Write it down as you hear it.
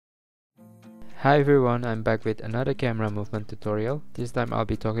Hi everyone, I'm back with another camera movement tutorial. This time I'll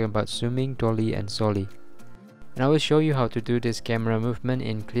be talking about zooming, dolly and solly. And I will show you how to do this camera movement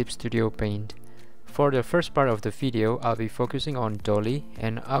in Clip Studio Paint. For the first part of the video, I'll be focusing on dolly,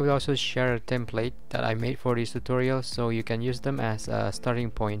 and I will also share a template that I made for this tutorial so you can use them as a starting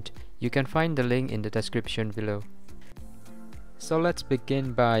point. You can find the link in the description below. So let's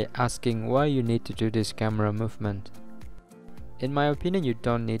begin by asking why you need to do this camera movement. In my opinion, you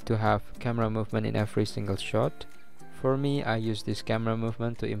don't need to have camera movement in every single shot. For me, I use this camera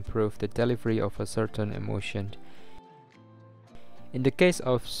movement to improve the delivery of a certain emotion. In the case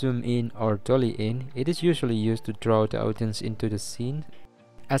of zoom in or dolly in, it is usually used to draw the audience into the scene.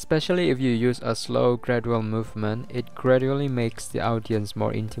 Especially if you use a slow, gradual movement, it gradually makes the audience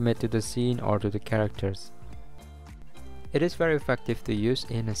more intimate to the scene or to the characters. It is very effective to use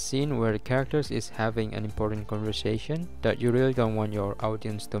in a scene where the characters is having an important conversation that you really don't want your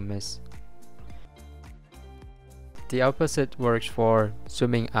audience to miss. The opposite works for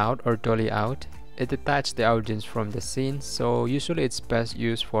zooming out or dolly out. It detaches the audience from the scene, so usually it's best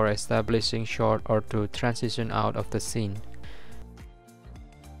used for establishing shot or to transition out of the scene.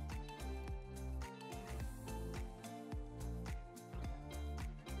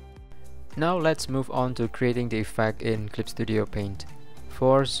 Now let's move on to creating the effect in Clip Studio Paint.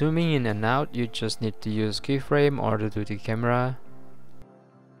 For zooming in and out, you just need to use keyframe or to the camera,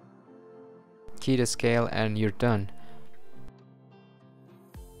 key the scale, and you're done.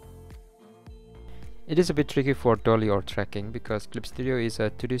 It is a bit tricky for dolly or tracking because Clip Studio is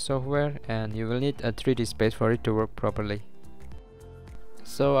a 2D software and you will need a 3D space for it to work properly.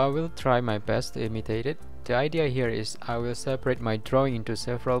 So I will try my best to imitate it. The idea here is I will separate my drawing into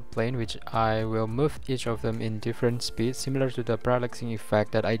several planes, which I will move each of them in different speeds, similar to the parallaxing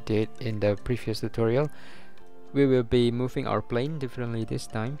effect that I did in the previous tutorial. We will be moving our plane differently this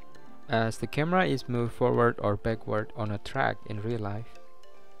time, as the camera is moved forward or backward on a track in real life.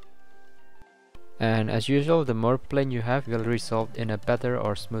 And as usual, the more plane you have will result in a better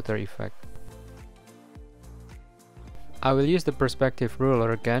or smoother effect. I will use the perspective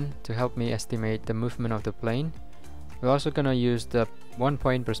ruler again to help me estimate the movement of the plane. We're also gonna use the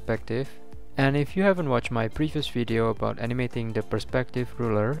 1-point perspective. And if you haven't watched my previous video about animating the perspective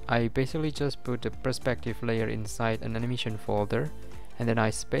ruler, I basically just put the perspective layer inside an animation folder and then I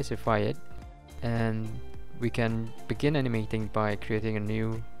specify it, and we can begin animating by creating a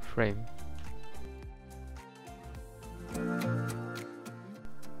new frame.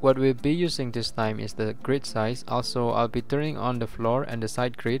 What we'll be using this time is the grid size. Also, I'll be turning on the floor and the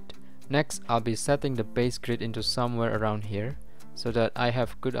side grid. Next, I'll be setting the base grid into somewhere around here so that I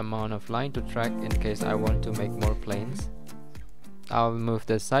have good amount of line to track in case I want to make more planes. I'll move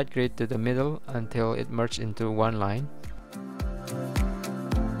the side grid to the middle until it merges into one line.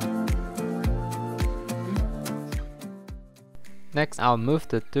 Next, I'll move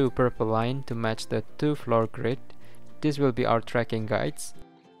the two purple lines to match the two floor grid. This will be our tracking guides.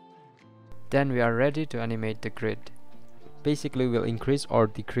 Then we are ready to animate the grid. Basically, we'll increase or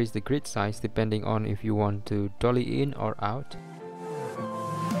decrease the grid size depending on if you want to dolly in or out.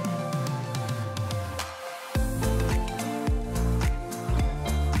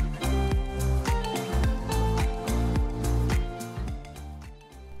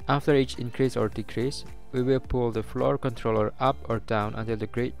 After each increase or decrease, we will pull the floor controller up or down until the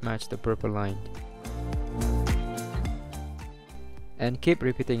grid matches the purple line. And keep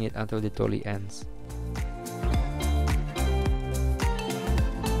repeating it until the dolly ends.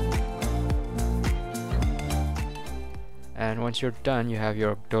 And once you're done, you have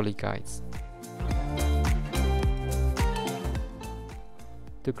your dolly guides.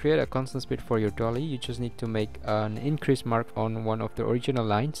 To create a constant speed for your dolly, you just need to make an increase mark on one of the original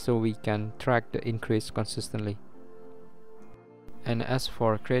lines so we can track the increase consistently. And as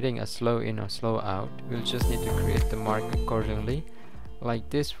for creating a slow in or slow out, we'll just need to create the mark accordingly, like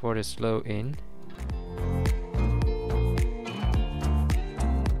this for the slow in,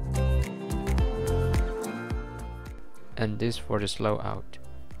 and this for the slow out.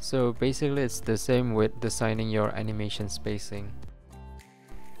 So basically it's the same with designing your animation spacing.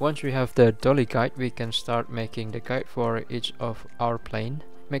 Once we have the dolly guide, we can start making the guide for each of our plane.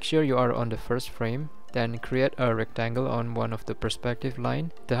 Make sure you are on the first frame, then create a rectangle on one of the perspective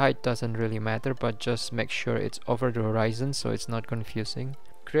line. The height doesn't really matter, but just make sure it's over the horizon so it's not confusing.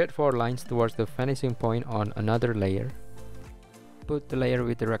 Create 4 lines towards the vanishing point on another layer. Put the layer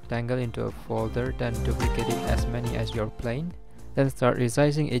with the rectangle into a folder, then duplicate it as many as your plane. Then start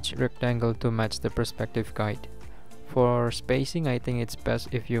resizing each rectangle to match the perspective guide. For spacing, I think it's best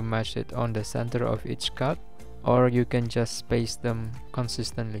if you match it on the center of each cut, or you can just space them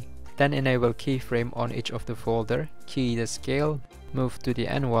consistently. Then enable keyframe on each of the folder, key the scale, move to the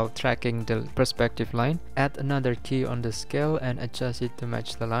end while tracking the perspective line, add another key on the scale and adjust it to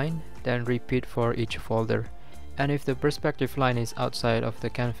match the line, then repeat for each folder. And if the perspective line is outside of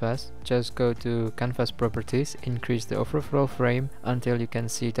the canvas, just go to canvas properties, increase the overflow frame until you can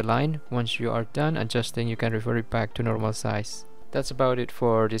see the line. Once you are done adjusting, you can revert it back to normal size. That's about it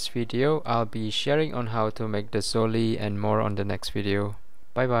for this video. I'll be sharing on how to make the dolly and more on the next video.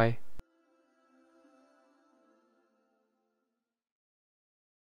 Bye bye.